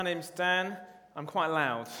My name's Dan. I'm quite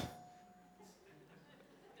loud.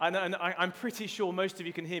 I know, and I'm pretty sure most of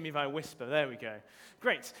you can hear me if I whisper. There we go.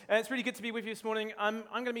 Great. It's really good to be with you this morning. I'm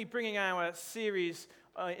going to be bringing our series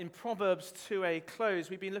in Proverbs to a close.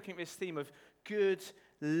 We've been looking at this theme of good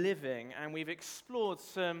living, and we've explored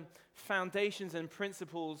some foundations and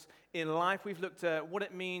principles in life. We've looked at what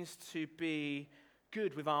it means to be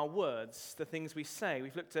good with our words, the things we say.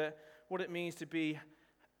 We've looked at what it means to be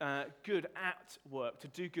good at work, to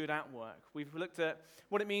do good at work. We've looked at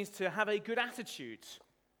what it means to have a good attitude.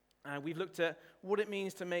 We've looked at what it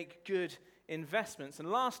means to make good investments. And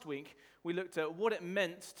last week, we looked at what it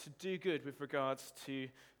meant to do good with regards to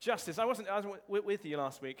justice. I wasn't with you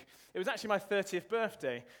last week. It was actually my 30th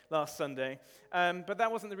birthday last Sunday. But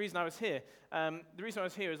that wasn't the reason I was here. The reason I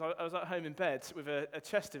was here is I was at home in bed with a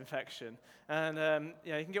chest infection. And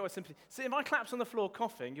you can get what sympathy. So if I collapse on the floor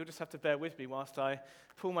coughing, you'll just have to bear with me whilst I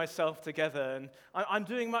pull myself together. And I'm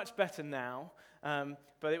doing much better now.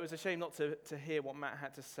 But it was a shame not to hear what Matt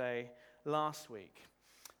had to say last week.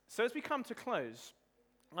 So as we come to close,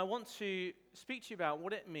 I want to speak to you about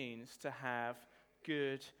what it means to have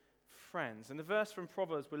good friends. And the verse from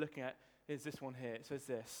Proverbs we're looking at is this one here. It says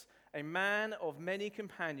this: "A man of many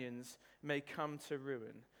companions may come to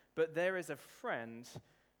ruin, but there is a friend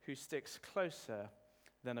who sticks closer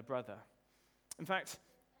than a brother." In fact,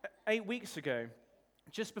 8 weeks ago,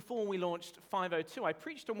 just before we launched 502, I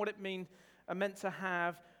preached on what it meant to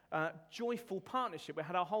have joyful partnership. We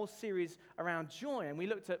had our whole series around joy, and we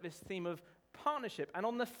looked at this theme of partnership. And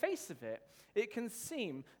on the face of it, it can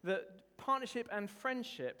seem that partnership and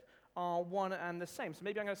friendship are one and the same. So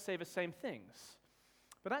maybe I'm going to say the same things.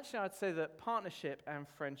 But actually, I'd say that partnership and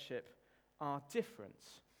friendship are different.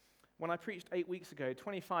 When I preached 8 weeks ago,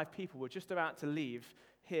 25 people were just about to leave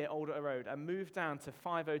here, Alder Road, and move down to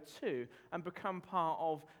 502 and become part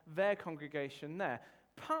of their congregation there.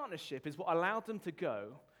 Partnership is what allowed them to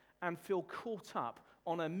go and feel caught up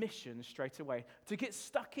on a mission straight away, to get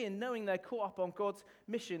stuck in knowing they're caught up on God's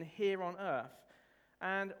mission here on earth.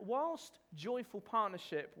 And whilst joyful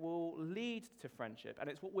partnership will lead to friendship, and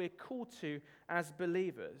it's what we're called to as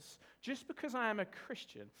believers, just because I am a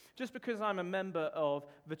Christian, just because I'm a member of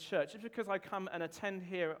the church, just because I come and attend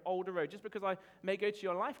here at Alder Road, just because I may go to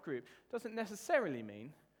your life group, doesn't necessarily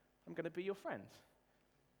mean I'm going to be your friend.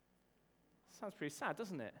 Sounds pretty sad,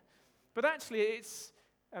 doesn't it? But actually,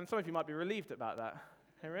 and some of you might be relieved about that.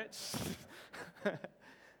 Hey, Rich?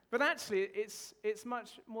 But actually, it's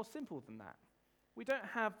much more simple than that. We don't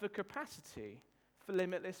have the capacity for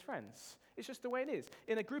limitless friends. It's just the way it is.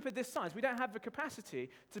 In a group of this size, we don't have the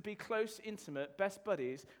capacity to be close, intimate, best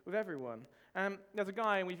buddies with everyone. There's a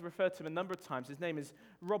guy, and we've referred to him a number of times. His name is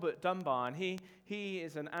Robert Dunbar, and he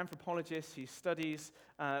is an anthropologist. He studies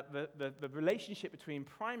the relationship between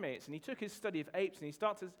primates, and he took his study of apes, and he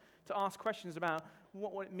started to ask questions about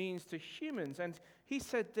what it means to humans. And he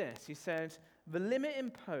said this. He said, "The limit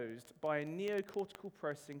imposed by a neocortical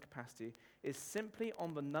processing capacity is simply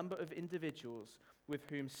on the number of individuals with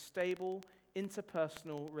whom stable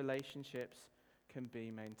interpersonal relationships can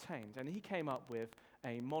be maintained." And he came up with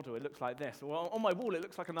a model. It looks like this. Well, on my wall, it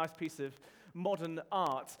looks like a nice piece of modern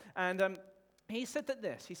art. And he said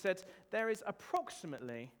this. He said, there is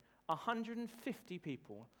approximately 150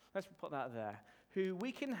 people, let's put that there, who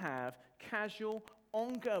we can have casual,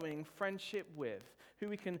 ongoing friendship with, who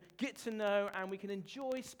we can get to know and we can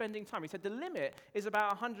enjoy spending time. He said the limit is about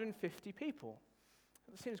 150 people.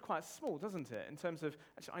 It seems quite small, doesn't it? In terms of,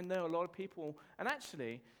 actually, I know a lot of people, and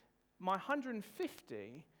actually, my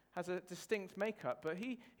 150 has a distinct makeup, but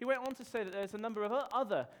he went on to say that there's a number of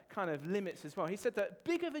other kind of limits as well. He said that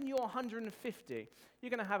bigger than your 150, you're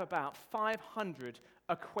going to have about 500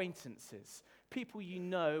 acquaintances. People you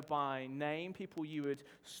know by name, people you would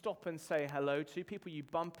stop and say hello to, people you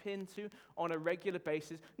bump into on a regular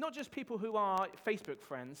basis, not just people who are Facebook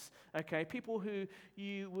friends, okay, people who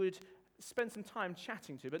you would spend some time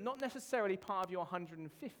chatting to, but not necessarily part of your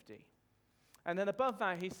 150. And then above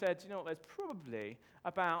that, he said, you know what, there's probably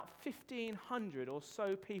about 1,500 or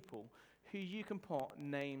so people who you can put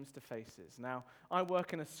names to faces. Now, I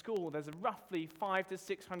work in a school. There's roughly 500 to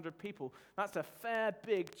 600 people. That's a fair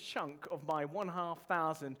big chunk of my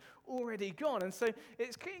 1,500 already gone. And so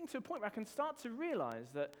it's getting to a point where I can start to realize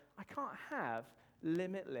that I can't have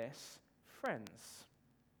limitless friends.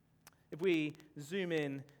 If we zoom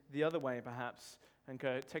in the other way, perhaps, and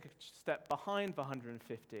take a step behind the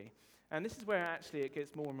 150, and this is where actually it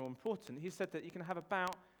gets more and more important. He said that you can have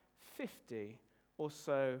about 50 or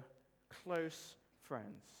so close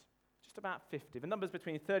friends. just about 50. The number's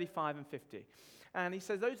between 35 and 50. And he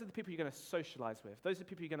says those are the people you're going to socialize with. Those are the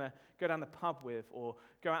people you're going to go down the pub with or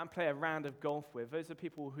go out and play a round of golf with. Those are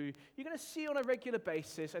people who you're going to see on a regular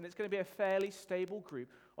basis, and it's going to be a fairly stable group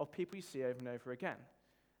of people you see over and over again.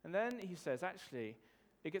 And then he says, actually,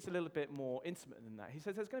 it gets a little bit more intimate than that. He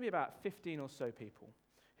says there's going to be about 15 or so people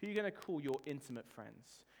who you're going to call your intimate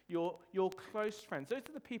friends, your close friends. Those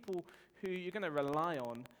are the people who you're going to rely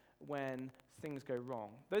on when things go wrong.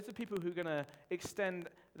 Those are the people who are going to extend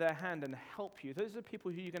their hand and help you. Those are the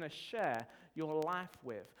people who you're going to share your life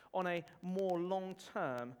with on a more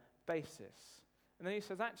long-term basis. And then he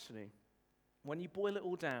says, actually, when you boil it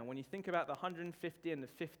all down, when you think about the 150 and the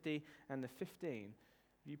 50 and the 15,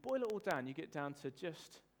 if you boil it all down, you get down to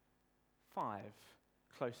just 5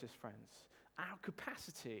 closest friends. Our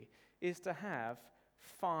capacity is to have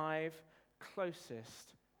 5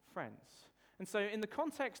 closest friends. And so in the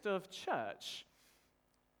context of church,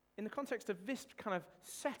 in the context of this kind of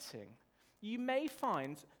setting, you may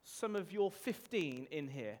find some of your 15 in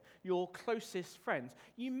here, your closest friends.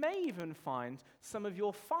 You may even find some of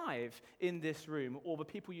your 5 in this room, or the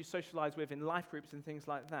people you socialize with in life groups and things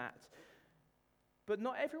like that. But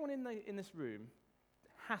not everyone in this room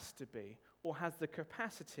has to be or has the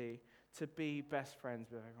capacity to be best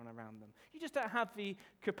friends with everyone around them. You just don't have the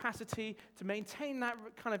capacity to maintain that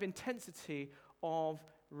kind of intensity of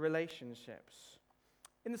relationships.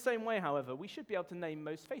 In the same way, however, we should be able to name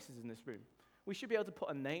most faces in this room. We should be able to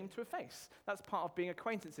put a name to a face. That's part of being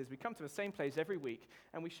acquaintances. We come to the same place every week,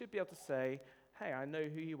 and we should be able to say, hey, I know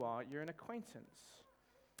who you are, you're an acquaintance.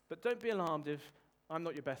 But don't be alarmed if I'm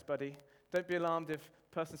not your best buddy. Don't be alarmed if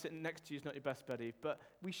the person sitting next to you is not your best buddy. But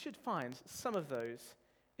we should find some of those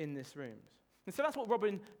in this room. And so that's what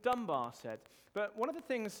Robin Dunbar said. But one of the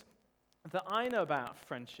things that I know about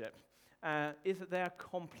friendship is that they are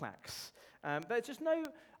complex. There's just no,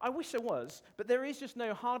 I wish there was, but there is just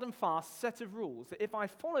no hard and fast set of rules that if I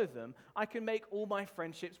follow them, I can make all my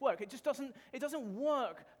friendships work. It just doesn't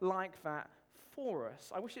work like that for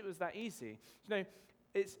us. I wish it was that easy. You know,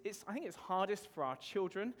 I think it's hardest for our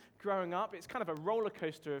children growing up. It's kind of a roller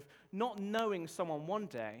coaster of not knowing someone one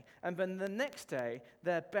day, and then the next day,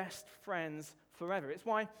 they're best friends forever. It's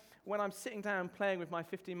why when I'm sitting down playing with my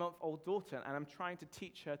 15-month-old daughter and I'm trying to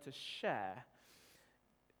teach her to share,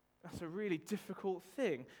 that's a really difficult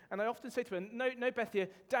thing. And I often say to her, no, Bethia,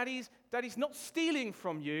 Daddy's not stealing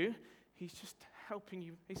from you. He's just helping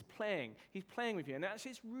you. He's playing with you. And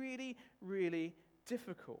actually, it's really, really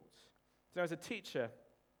difficult. So as a teacher,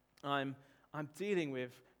 I'm dealing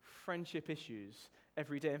with friendship issues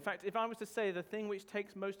every day. In fact, if I was to say the thing which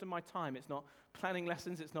takes most of my time, it's not planning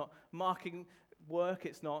lessons, it's not marking work,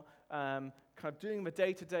 it's not kind of doing the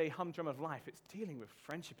day-to-day humdrum of life, it's dealing with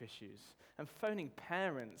friendship issues and phoning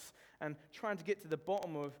parents and trying to get to the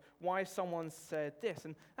bottom of why someone said this.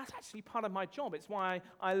 And that's actually part of my job. It's why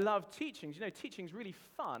I love teaching. You know, teaching's really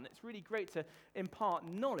fun. It's really great to impart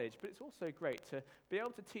knowledge, but it's also great to be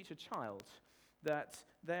able to teach a child that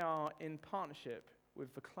they are in partnership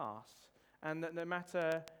with the class, and that no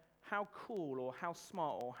matter how cool or how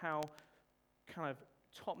smart or how kind of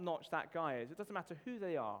top-notch that guy is, it doesn't matter who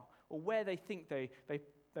they are or where they think they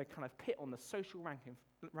kind of pit on the social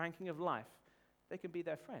ranking of life, they can be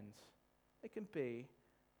their friends. They can be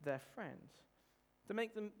their friends. To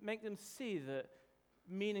make them see that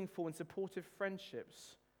meaningful and supportive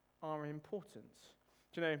friendships are important.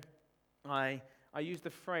 Do you know, I use the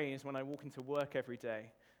phrase when I walk into work every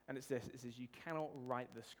day, and it's this: you cannot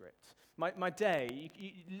write the script. My day,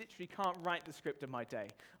 you literally can't write the script of my day.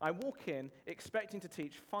 I walk in expecting to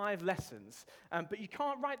teach 5 lessons, but you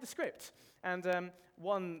can't write the script. And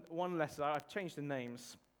one lesson, I've changed the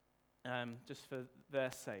names just for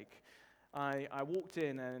their sake. I walked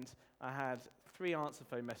in and I had 3 answer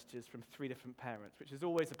phone messages from 3 different parents, which is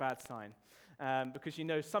always a bad sign. Because you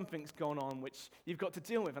know something's gone on which you've got to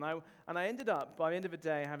deal with. And I ended up, by the end of the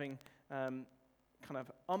day, having kind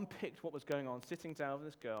of unpicked what was going on, sitting down with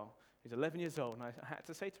this girl who's 11 years old, and I had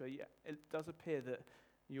to say to her, yeah, it does appear that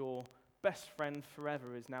your best friend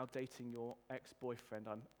forever is now dating your ex-boyfriend.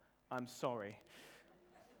 I'm sorry.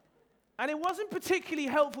 And it wasn't particularly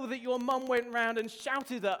helpful that your mum went round and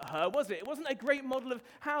shouted at her, was it? It wasn't a great model of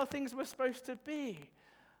how things were supposed to be.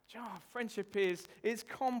 Friendship is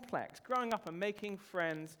complex. Growing up and making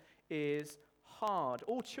friends is hard.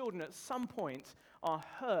 All children at some point are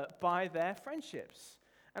hurt by their friendships.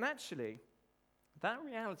 And actually, that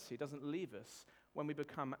reality doesn't leave us when we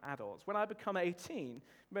become adults. When I become 18,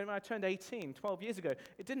 when I turned 18 12 years ago,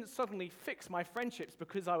 it didn't suddenly fix my friendships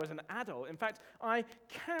because I was an adult. In fact, I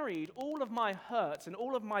carried all of my hurts and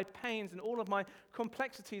all of my pains and all of my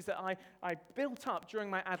complexities that I built up during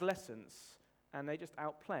my adolescence, and they just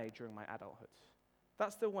outplay during my adulthood.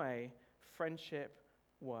 That's the way friendship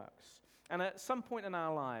works. And at some point in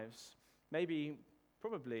our lives, maybe,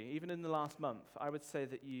 probably, even in the last month, I would say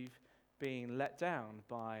that you've been let down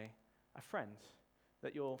by a friend,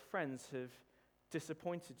 that your friends have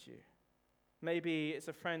disappointed you. Maybe it's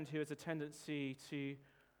a friend who has a tendency to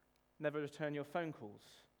never return your phone calls,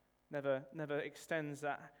 never extends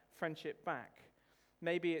that friendship back.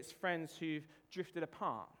 Maybe it's friends who've drifted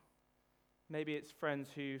apart. Maybe it's friends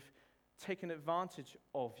who've taken advantage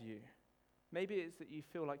of you. Maybe it's that you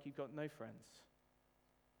feel like you've got no friends.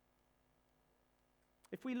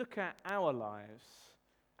 If we look at our lives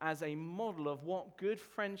as a model of what good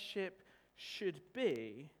friendship should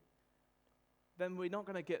be, then we're not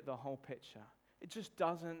going to get the whole picture. It just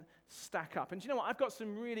doesn't stack up. And do you know what? I've got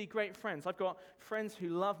some really great friends. I've got friends who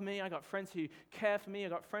love me. I've got friends who care for me.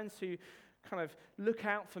 I've got friends who kind of look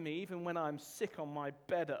out for me even when I'm sick on my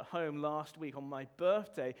bed at home last week on my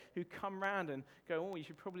birthday, who come round and go, oh, you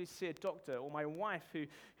should probably see a doctor. Or my wife who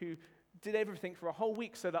did everything for a whole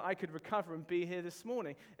week so that I could recover and be here this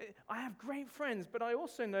morning. I have great friends, but I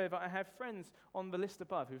also know that I have friends on the list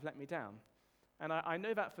above who've let me down. And I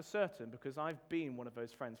know that for certain because I've been one of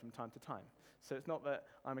those friends from time to time. So it's not that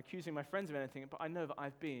I'm accusing my friends of anything, but I know that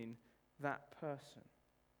I've been that person.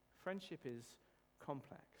 Friendship is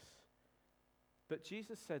complex. But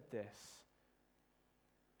Jesus said this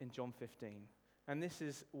in John 15, and this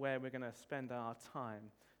is where we're going to spend our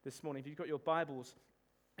time this morning. If you've got your Bibles,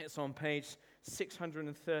 it's on page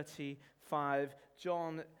 635,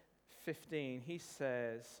 John 15. He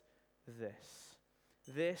says this: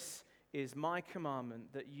 "This is my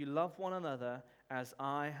commandment, that you love one another as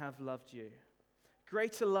I have loved you.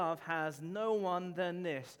 Greater love has no one than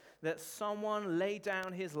this, that someone lay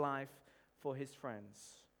down his life for his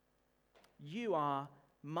friends. You are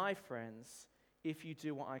my friends if you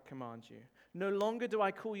do what I command you. No longer do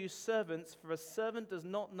I call you servants, for a servant does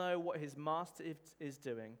not know what his master is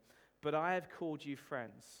doing, but I have called you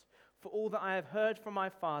friends. For all that I have heard from my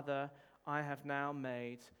Father, I have now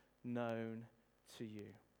made known to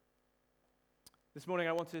you." This morning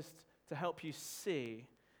I want us to help you see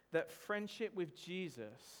that friendship with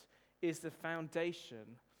Jesus is the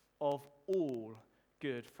foundation of all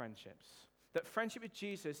good friendships. That friendship with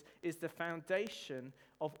Jesus is the foundation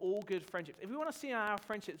of all good friendships. If we want to see our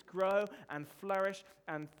friendships grow and flourish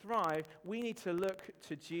and thrive, we need to look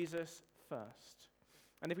to Jesus first.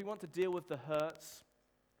 And if we want to deal with the hurts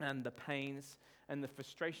and the pains and the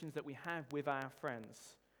frustrations that we have with our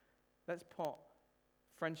friends, let's put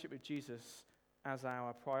friendship with Jesus as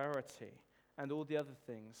our priority, and all the other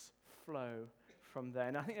things flow from there.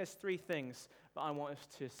 And I think there's three things that I want us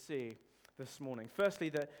to see this morning. Firstly,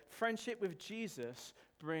 that friendship with Jesus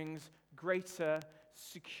brings greater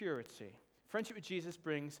security. Friendship with Jesus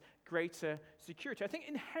brings greater security. I think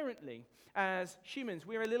inherently, as humans,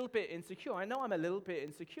 we're a little bit insecure. I know I'm a little bit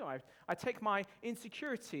insecure. I take my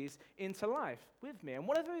insecurities into life with me. And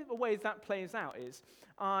one of the ways that plays out is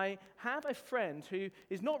I have a friend who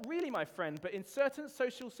is not really my friend, but in certain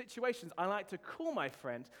social situations, I like to call my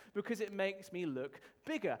friend because it makes me look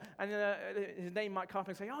bigger. And his name might come up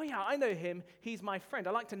and say, oh yeah, I know him. He's my friend.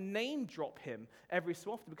 I like to name drop him every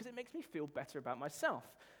so often because it makes me feel better about myself.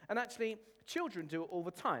 And actually, children do it all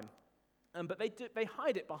the time. But they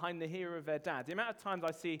hide it behind the hero of their dad. The amount of times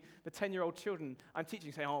I see the 10-year-old children I'm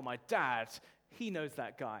teaching say, oh, my dad, he knows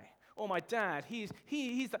that guy. Or my dad, he's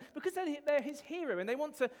that. Because they're his hero and they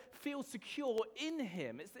want to feel secure in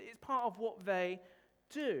him. It's part of what they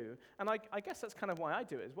do. And I guess that's kind of why I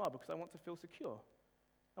do it as well, because I want to feel secure.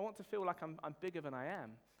 I want to feel like I'm bigger than I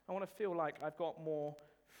am. I want to feel like I've got more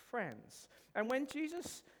friends. And when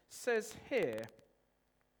Jesus says here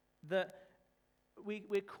that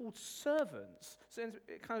we're called servants. So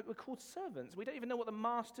we're called servants. We don't even know what the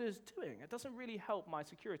master's doing. It doesn't really help my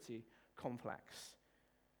security complex.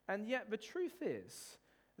 And yet the truth is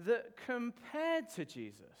that compared to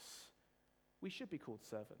Jesus, we should be called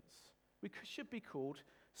servants. We should be called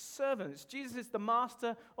servants. Jesus is the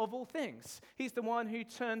master of all things. He's the one who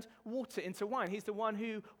turned water into wine. He's the one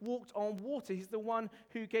who walked on water. He's the one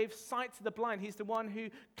who gave sight to the blind. He's the one who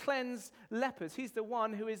cleansed lepers. He's the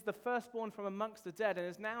one who is the firstborn from amongst the dead and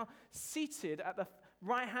is now seated at the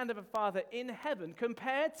right hand of the Father in heaven.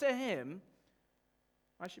 Compared to him,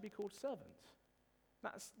 I should be called servant.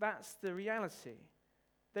 That's the reality.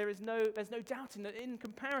 There's no doubting that in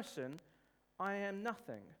comparison, I am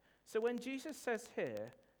nothing. So when Jesus says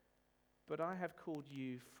here, "But I have called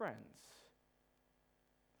you friends,"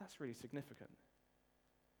 that's really significant.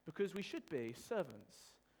 Because we should be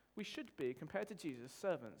servants. We should be, compared to Jesus,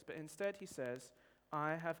 servants. But instead he says,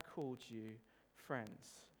 "I have called you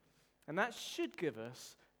friends." And that should give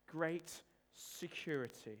us great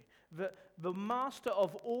security. That the master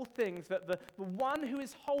of all things, that the one who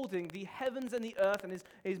is holding the heavens and the earth and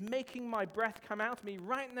is making my breath come out of me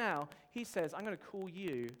right now, he says, "I'm going to call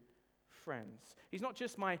you friends." He's not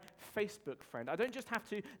just my Facebook friend. I don't just have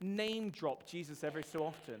to name drop Jesus every so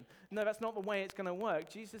often. No, that's not the way it's going to work.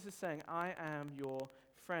 Jesus is saying, "I am your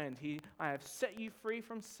friend. I have set you free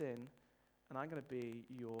from sin, and I'm going to be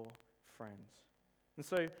your friend." And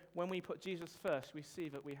so when we put Jesus first, we see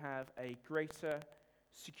that we have a greater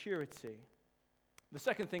security. The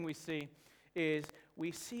second thing we see is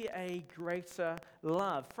we see a greater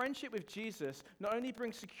love. Friendship with Jesus not only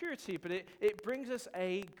brings security, but it brings us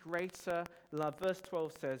a greater love. Verse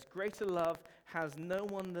 12 says, "Greater love has no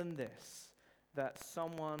one than this, that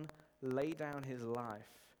someone lay down his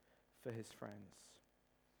life for his friends."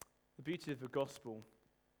 The beauty of the gospel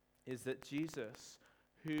is that Jesus,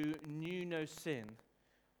 who knew no sin,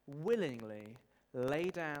 willingly lay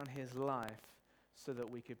down his life so that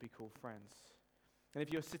we could be called friends. And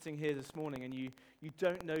if you're sitting here this morning and you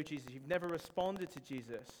don't know Jesus, you've never responded to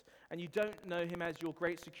Jesus, and you don't know him as your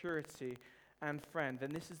great security and friend,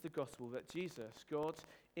 then this is the gospel, that Jesus, God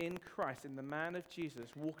in Christ, in the man of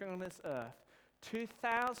Jesus, walking on this earth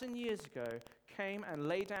 2,000 years ago, came and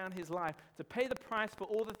laid down his life to pay the price for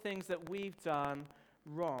all the things that we've done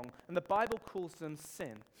wrong. And the Bible calls them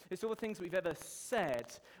sin. It's all the things we've ever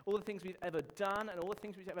said, all the things we've ever done, and all the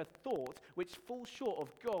things we've ever thought, which fall short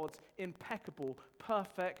of God's impeccable,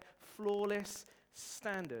 perfect, flawless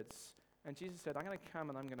standards. And Jesus said, "I'm going to come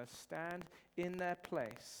and I'm going to stand in their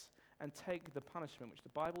place and take the punishment, which the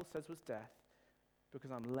Bible says was death,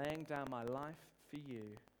 because I'm laying down my life for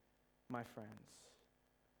you, my friends."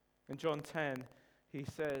 In John 10, he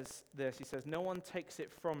says this, he says, "No one takes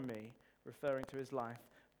it from me," referring to his life,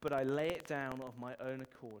 "but I lay it down of my own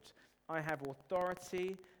accord. I have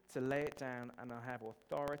authority to lay it down, and I have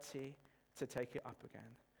authority to take it up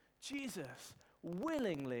again." Jesus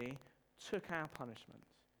willingly took our punishment.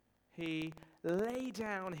 He laid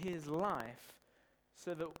down his life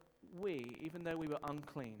so that we, even though we were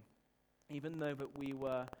unclean, even though that we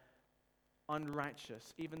were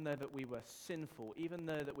unrighteous, even though that we were sinful, even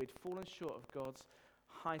though that we'd fallen short of God's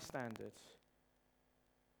high standards,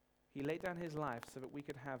 he laid down his life so that we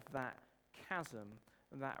could have that chasm,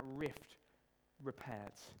 that rift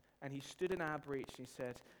repaired. And he stood in our breach and he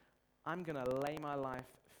said, "I'm going to lay my life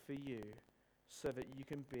for you so that you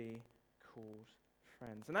can be called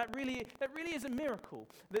friends." And that really is a miracle,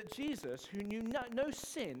 that Jesus, who knew no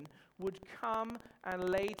sin, would come and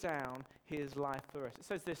lay down his life for us. It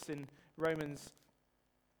says this in Romans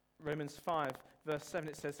 5, verse 7.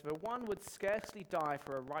 It says, "For one would scarcely die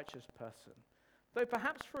for a righteous person, though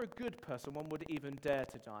perhaps for a good person one would even dare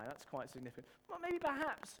to die." That's quite significant. Well, maybe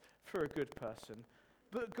perhaps for a good person.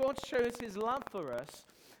 But God shows his love for us,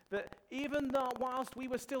 that even though whilst we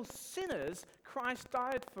were still sinners, Christ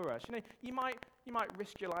died for us. You might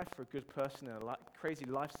risk your life for a good person in a crazy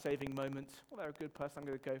life-saving moment. Well, they're a good person, I'm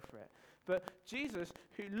going to go for it. But Jesus,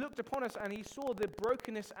 who looked upon us and he saw the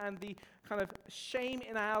brokenness and the kind of shame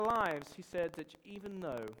in our lives, he said that even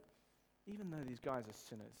though these guys are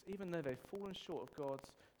sinners, even though they've fallen short of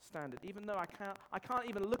God's standard, even though I can't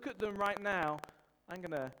even look at them right now, I'm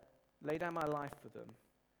going to lay down my life for them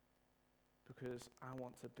because I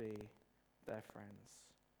want to be their friends.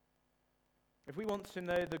 If we want to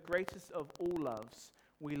know the greatest of all loves,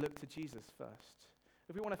 we look to Jesus first.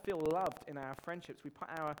 If we want to feel loved in our friendships, we put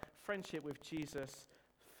our friendship with Jesus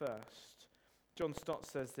first. John Stott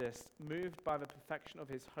says this, "Moved by the perfection of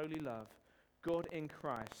his holy love, God in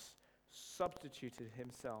Christ substituted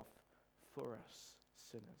himself for us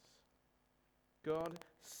sinners." God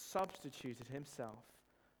substituted himself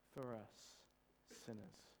for us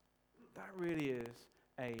sinners. That really is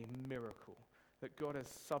a miracle, that God has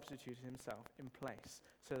substituted himself in place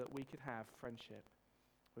so that we could have friendship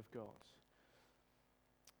with God.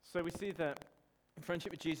 So we see that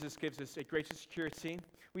friendship with Jesus gives us a greater security.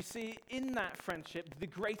 We see in that friendship the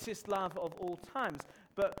greatest love of all times.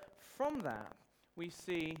 But from that, we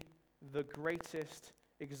see the greatest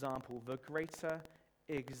example, the greater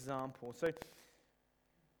example.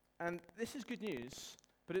 And this is good news,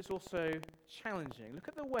 but it's also challenging. Look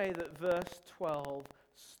at the way that verse 12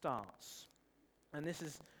 starts. And this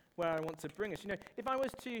is where I want to bring us. If I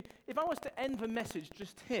was to end the message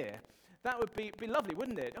just here, That would be lovely,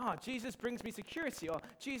 wouldn't it? Jesus brings me security, or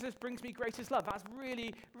Jesus brings me greatest love. That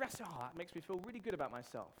makes me feel really good about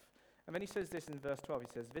myself. And then he says this in verse 12. He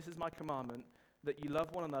says, "This is my commandment, that you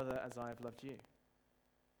love one another as I have loved you."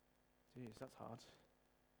 Jeez, that's hard.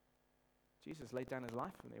 Jesus laid down his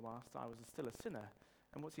life for me whilst I was still a sinner.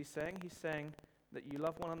 And what's he saying? He's saying that you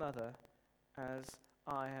love one another as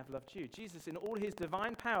I have loved you. Jesus, in all his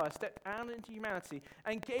divine power, stepped out into humanity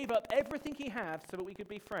and gave up everything he had so that we could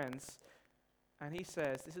be friends. And he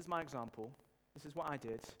says, this is my example. This is what I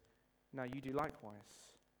did. Now you do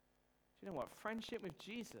likewise. Do you know what? Friendship with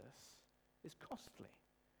Jesus is costly.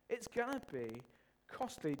 It's going to be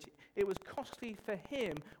costly. It was costly for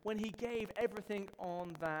him when he gave everything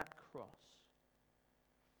on that cross.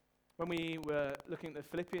 When we were looking at the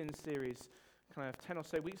Philippians series kind of 10 or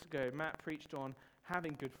so weeks ago, Matt preached on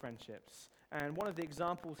having good friendships. And one of the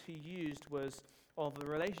examples he used was of the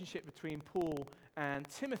relationship between Paul and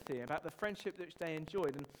Timothy, about the friendship which they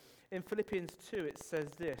enjoyed. And in Philippians 2, it says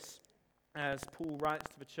this, as Paul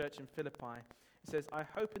writes to the church in Philippi. It says, "I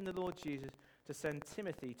hope in the Lord Jesus to send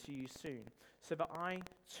Timothy to you soon, so that I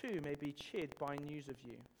too may be cheered by news of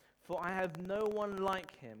you. For I have no one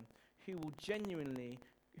like him who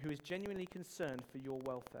is genuinely concerned for your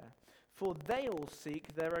welfare. For they all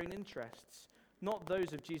seek their own interests, not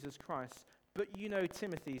those of Jesus Christ. But you know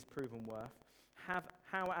Timothy's proven worth,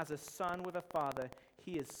 how as a son with a father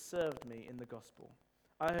he has served me in the gospel.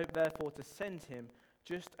 I hope therefore to send him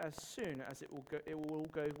just as soon as it will all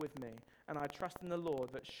go with me. And I trust in the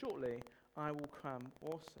Lord that shortly I will come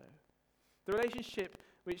also." The relationship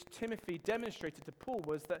which Timothy demonstrated to Paul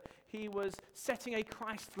was that he was setting a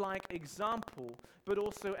Christ-like example, but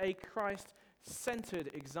also a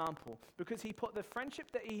Christ-centered example, because he put the friendship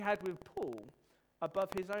that he had with Paul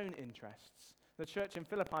above his own interests. The church in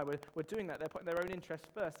Philippi were doing that. They're putting their own interests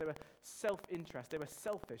first. They were self-interest. They were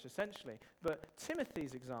selfish, essentially. But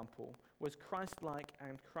Timothy's example was Christ-like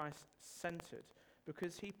and Christ-centered,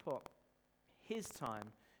 because he put his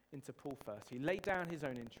time into Paul first. He laid down his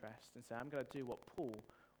own interests and said, I'm going to do what Paul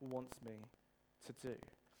wants me to do.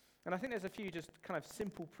 And I think there's a few just kind of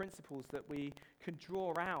simple principles that we can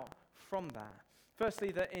draw out from that.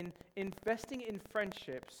 Firstly, that in investing in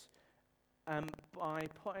friendships, by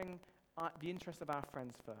putting the interest of our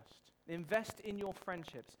friends first. Invest in your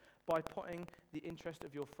friendships by putting the interest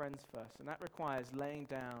of your friends first. And that requires laying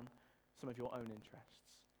down some of your own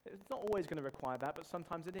interests. It's not always going to require that, but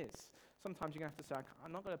sometimes it is. Sometimes you're going to have to say,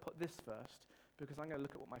 I'm not going to put this first because I'm going to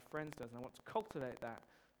look at what my friends does and I want to cultivate that.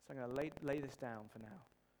 So I'm going to lay this down for now.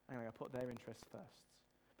 I'm going to put their interests first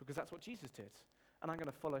because that's what Jesus did. And I'm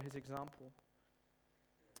going to follow his example.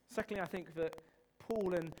 Secondly, I think that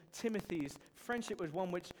Paul and Timothy's friendship was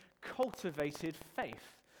one which cultivated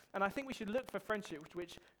faith. And I think we should look for friendships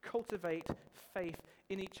which cultivate faith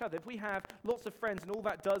in each other. If we have lots of friends and all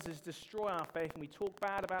that does is destroy our faith, and we talk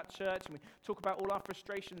bad about church, and we talk about all our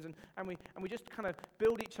frustrations, and we just kind of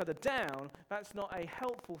build each other down, that's not a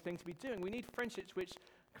helpful thing to be doing. We need friendships which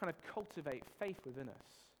kind of cultivate faith within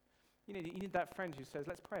us. You need that friend who says,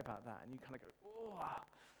 let's pray about that. And you kind of go, oh,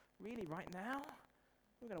 really, right now?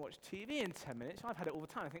 We're going to watch TV in 10 minutes. I've had it all the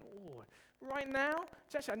time. I think, oh, right now?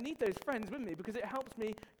 Actually, I need those friends with me because it helps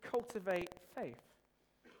me cultivate faith.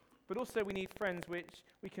 But also we need friends which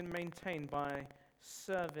we can maintain by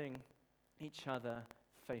serving each other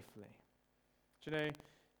faithfully. Do you know,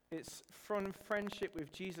 it's from friendship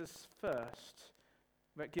with Jesus first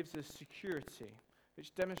that gives us security,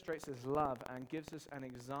 which demonstrates his love and gives us an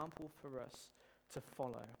example for us to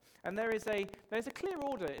follow. And there's a clear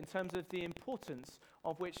order in terms of the importance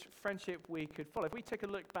of which friendship we could follow. If we take a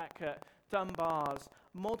look back at Dunbar's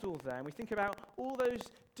model there, and we think about all those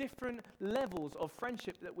different levels of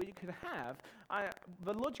friendship that we could have,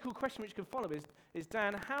 the logical question which can follow is,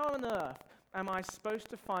 Dan, how on earth am I supposed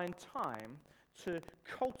to find time to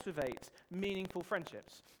cultivate meaningful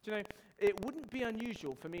friendships? Do you know, it wouldn't be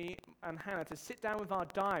unusual for me and Hannah to sit down with our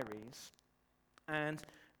diaries and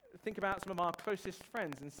think about some of our closest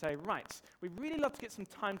friends and say, right, we'd really love to get some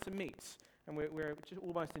time to meet. And we're just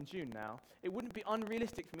almost in June now. It wouldn't be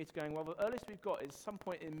unrealistic for me to go, well, the earliest we've got is some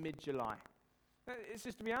point in mid-July. It's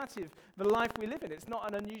just the reality of the life we live in. It's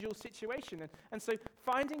not an unusual situation. And so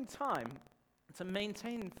finding time to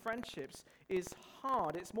maintain friendships is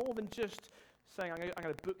hard. It's more than just saying, I'm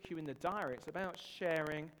going to book you in the diary. It's about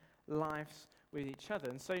sharing lives with each other.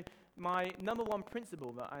 And so my number one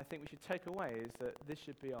principle that I think we should take away is that this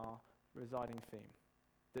should be our residing theme,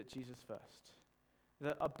 that Jesus first.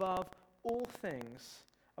 That above all things,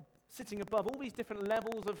 sitting above all these different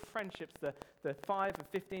levels of friendships, the 5, the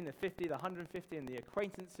 15, the 50, the 150, and the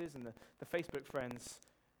acquaintances and the Facebook friends,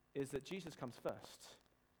 is that Jesus comes first.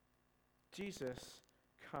 Jesus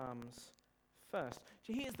comes first.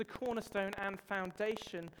 He is the cornerstone and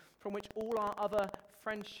foundation from which all our other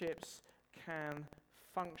friendships can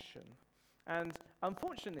function. And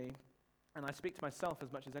unfortunately, and I speak to myself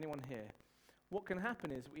as much as anyone here, what can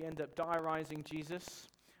happen is we end up diarizing Jesus.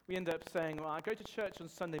 We end up saying, well, I go to church on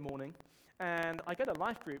Sunday morning, and I go to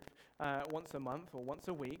life group once a month or once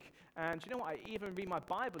a week, and you know what, I even read my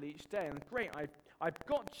Bible each day, and great, I've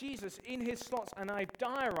got Jesus in his slots, and I've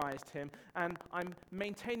diarized him, and I'm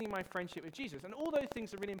maintaining my friendship with Jesus. And all those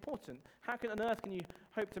things are really important. How on earth can you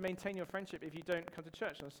hope to maintain your friendship if you don't come to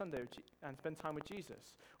church on a Sunday and spend time with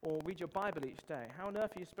Jesus, or read your Bible each day? How on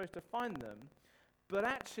earth are you supposed to find them? But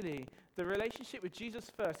actually, the relationship with Jesus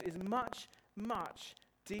first is much, much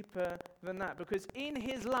deeper than that, because in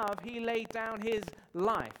his love, he laid down his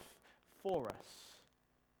life for us,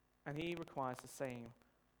 and he requires the same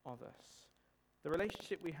of us. The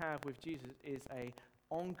relationship we have with Jesus is a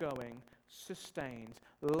ongoing, sustained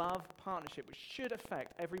love partnership which should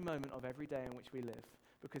affect every moment of every day in which we live,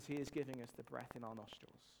 because he is giving us the breath in our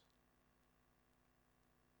nostrils.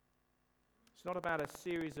 It's not about a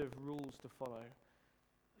series of rules to follow.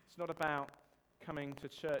 It's not about coming to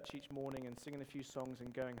church each morning and singing a few songs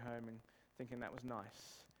and going home and thinking that was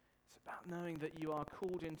nice. It's about knowing that you are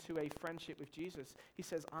called into a friendship with Jesus. He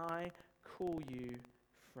says, I call you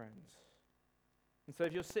friends. And so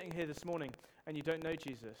if you're sitting here this morning and you don't know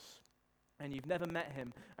Jesus, and you've never met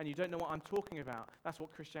him, and you don't know what I'm talking about, that's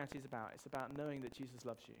what Christianity is about. It's about knowing that Jesus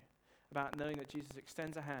loves you, about knowing that Jesus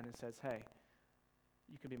extends a hand and says, hey,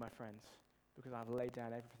 you can be my friends because I've laid down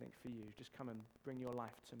everything for you. Just come and bring your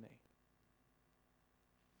life to me.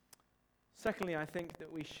 Secondly, I think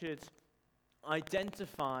that we should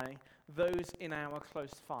identify those in our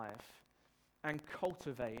close five and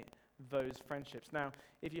cultivate those friendships. Now,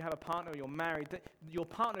 if you have a partner or you're married, your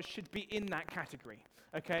partner should be in that category,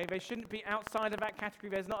 okay? They shouldn't be outside of that category.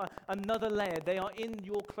 There's not another layer. They are in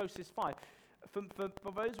your closest five.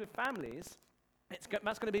 For those with families, that's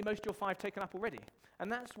going to be most of your five taken up already.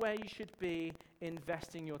 And that's where you should be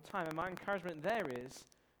investing your time. And my encouragement there is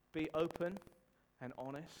be open and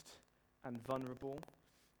honest and vulnerable.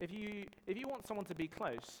 If you want someone to be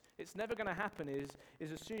close, it's never going to happen is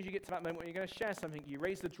as soon as you get to that moment where you're going to share something, you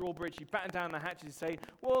raise the drawbridge, you batten down the hatches, you say,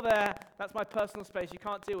 well, that's my personal space, you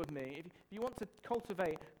can't deal with me. If you want to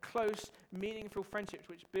cultivate close, meaningful friendships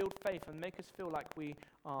which build faith and make us feel like we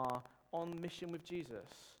are on mission with Jesus,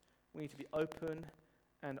 we need to be open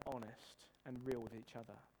and honest and real with each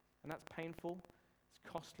other. And that's painful, it's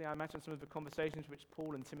costly. I imagine some of the conversations which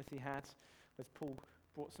Paul and Timothy had, as Paul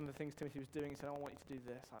brought some of the things Timothy was doing and said, I want you to do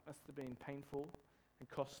this. That must have been painful and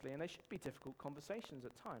costly, and they should be difficult conversations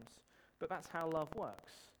at times. But that's how love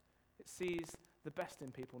works. It sees the best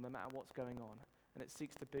in people no matter what's going on, and it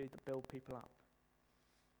seeks to build people up.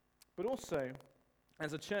 But also,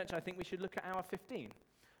 as a church, I think we should look at our 15.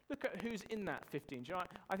 Look at who's in that 15. Do you know,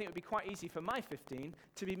 I think it would be quite easy for my 15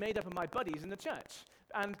 to be made up of my buddies in the church.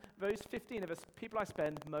 And those 15 of us, people I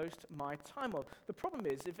spend most of my time with. The problem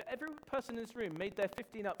is, if every person in this room made their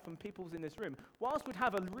 15 up from people in this room, whilst we'd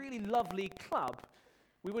have a really lovely club,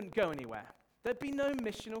 we wouldn't go anywhere. There'd be no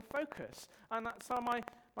missional focus. And that's my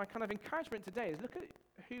kind of encouragement today is look at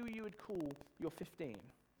who you would call your 15.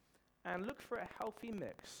 And look for a healthy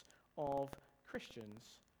mix of Christians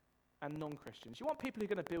and non-Christians. You want people who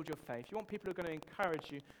are going to build your faith. You want people who are going to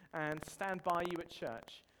encourage you and stand by you at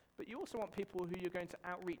church. But you also want people who you're going to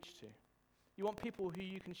outreach to. You want people who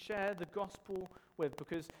you can share the gospel with,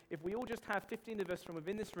 because if we all just have 15 of us from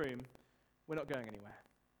within this room, we're not going anywhere.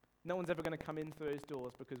 No one's ever going to come in through those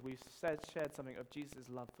doors because we've shared something of Jesus'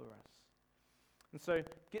 love for us. And so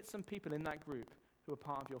get some people in that group who are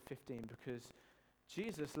part of your 15, because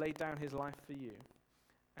Jesus laid down his life for you.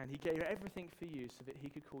 And he gave everything for you so that he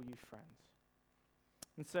could call you friends.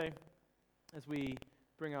 And so, as we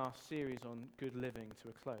bring our series on good living to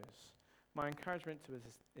a close, my encouragement to us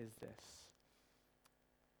is this.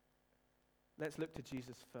 Let's look to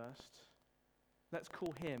Jesus first. Let's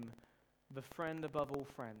call him the friend above all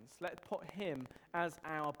friends. Let's put him as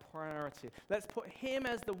our priority. Let's put him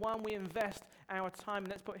as the one we invest our time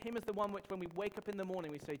in. Let's put him as the one which when we wake up in the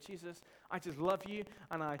morning we say, Jesus, I just love you,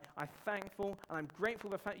 and I'm thankful and I'm grateful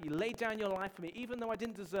for the fact you laid down your life for me even though I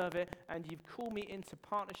didn't deserve it, and you've called me into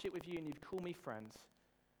partnership with you and you've called me friends.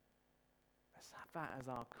 Let's have that as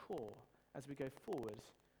our core as we go forward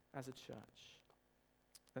as a church.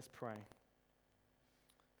 Let's pray.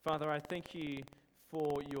 Father, I thank you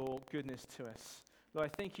for your goodness to us. Lord,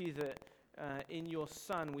 I thank you that in your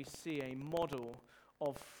Son we see a model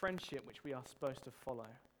of friendship which we are supposed to follow.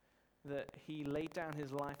 That he laid down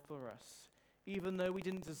his life for us, even though we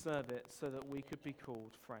didn't deserve it, so that we could be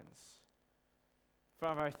called friends.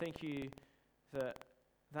 Father, I thank you that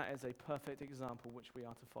that is a perfect example which we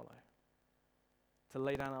are to follow, to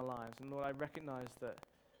lay down our lives. And Lord, I recognize that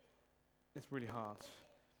it's really hard.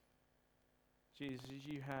 Jesus,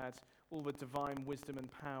 you had all the divine wisdom and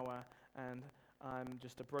power, and I'm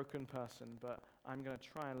just a broken person, but I'm going to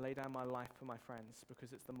try and lay down my life for my friends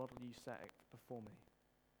because it's the model you set before me.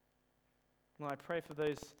 Lord, I pray for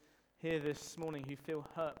those here this morning who feel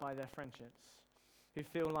hurt by their friendships, who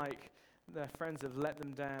feel like their friends have let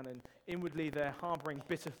them down, and inwardly they're harboring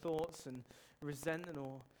bitter thoughts and resentment,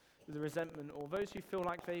 or those who feel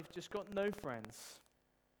like they've just got no friends.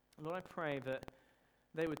 Lord, I pray that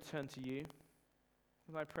they would turn to you.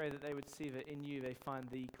 Lord, I pray that they would see that in you they find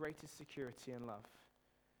the greatest security and love,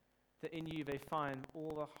 that in you they find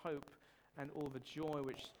all the hope and all the joy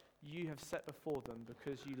which you have set before them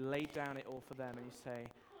because you laid down it all for them, and you say,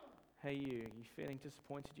 hey you feeling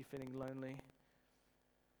disappointed, you feeling lonely?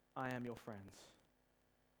 I am your friends.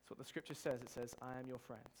 That's what the scripture says. It says, I am your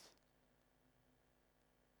friends.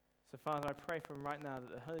 So Father, I pray from right now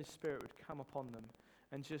that the Holy Spirit would come upon them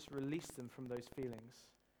and just release them from those feelings,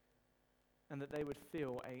 and that they would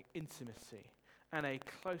feel an intimacy and a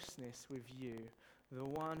closeness with you, the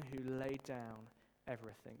one who laid down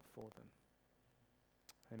everything for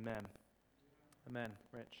them. Amen. Amen.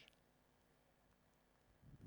 Rich.